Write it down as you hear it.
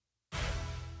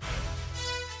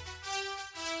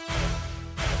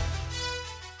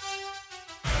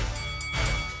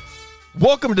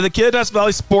Welcome to the Kittitas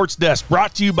Valley Sports Desk,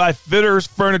 brought to you by Fitters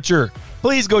Furniture.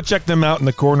 Please go check them out in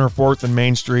the corner of 4th and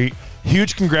Main Street.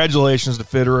 Huge congratulations to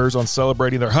Fitterers on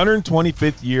celebrating their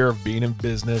 125th year of being in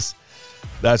business.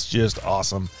 That's just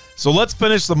awesome. So let's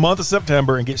finish the month of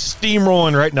September and get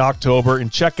steamrolling right into October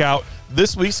and check out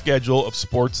this week's schedule of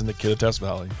sports in the Kittitas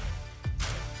Valley.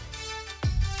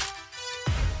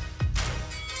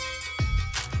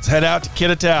 Let's head out to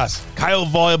Kittitas.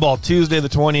 Coyote Volleyball, Tuesday the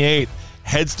 28th,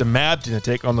 heads to Mabton to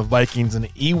take on the Vikings in the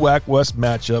EWAC West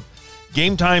matchup.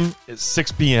 Game time is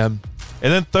 6 p.m.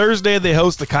 And then Thursday, they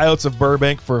host the Coyotes of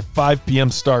Burbank for a 5 p.m.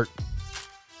 start.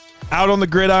 Out on the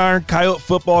gridiron, Coyote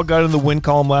football got in the win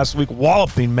column last week,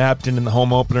 walloping Mabton in the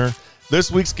home opener.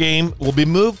 This week's game will be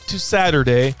moved to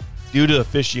Saturday due to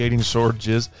officiating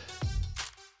shortages.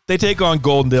 They take on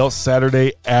Goldendale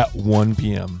Saturday at 1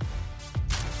 p.m.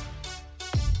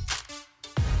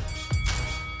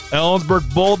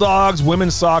 Ellensburg Bulldogs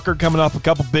women's soccer coming off a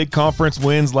couple big conference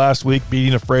wins last week,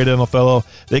 beating Ephrata and Othello.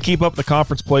 They keep up the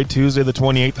conference play Tuesday the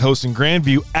 28th, hosting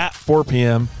Grandview at 4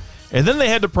 p.m. And then they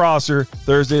head to Prosser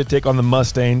Thursday to take on the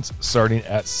Mustangs starting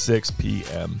at 6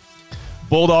 p.m.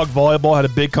 Bulldog Volleyball had a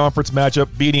big conference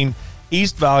matchup, beating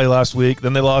East Valley last week.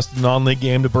 Then they lost the non-league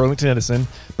game to Burlington Edison.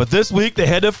 But this week they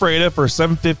head to Ephrata for a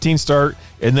 7:15 start,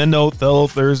 and then to Othello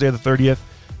Thursday the 30th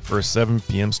for a 7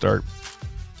 p.m. start.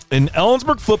 And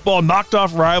Ellensburg football knocked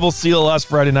off rival Seal last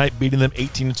Friday night, beating them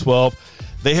 18-12.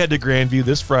 They head to Grandview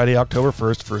this Friday, October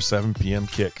 1st, for a 7 p.m.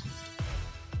 kick.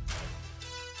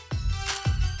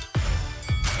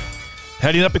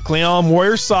 Heading up to Cle Elum,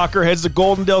 Warriors soccer heads to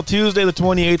Goldendale Tuesday the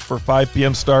 28th for a 5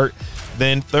 p.m. start.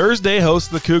 Then Thursday hosts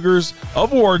the Cougars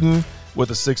of Warden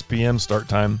with a 6 p.m. start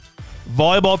time.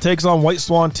 Volleyball takes on White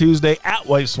Swan Tuesday at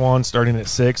White Swan starting at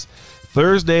 6.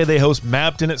 Thursday they host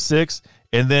Mabton at 6.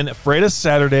 And then Ephrata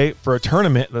Saturday for a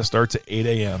tournament that starts at 8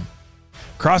 a.m.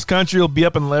 Cross country will be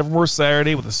up in Leavenworth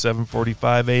Saturday with a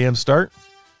 7:45 a.m. start.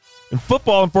 And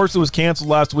football, unfortunately, was canceled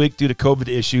last week due to COVID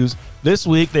issues. This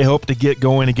week, they hope to get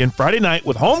going again Friday night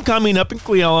with homecoming up in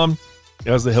Cle Elum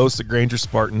as they host the Granger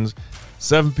Spartans.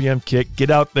 7 p.m. kick.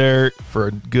 Get out there for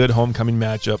a good homecoming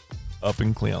matchup up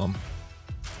in Cle Elum.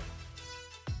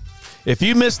 If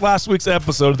you missed last week's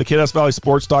episode of the Kittitas Valley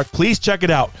Sports Talk, please check it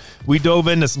out. We dove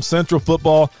into some Central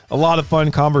football, a lot of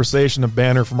fun conversation and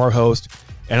banter from our host.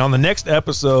 And on the next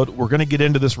episode, we're going to get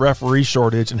into this referee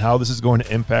shortage and how this is going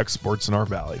to impact sports in our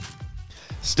valley.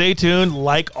 Stay tuned,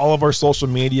 like all of our social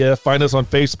media. Find us on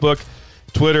Facebook,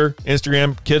 Twitter,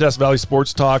 Instagram, Kittitas Valley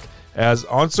Sports Talk. As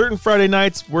on certain Friday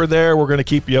nights, we're there. We're going to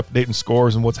keep you updating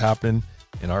scores and what's happening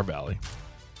in our valley.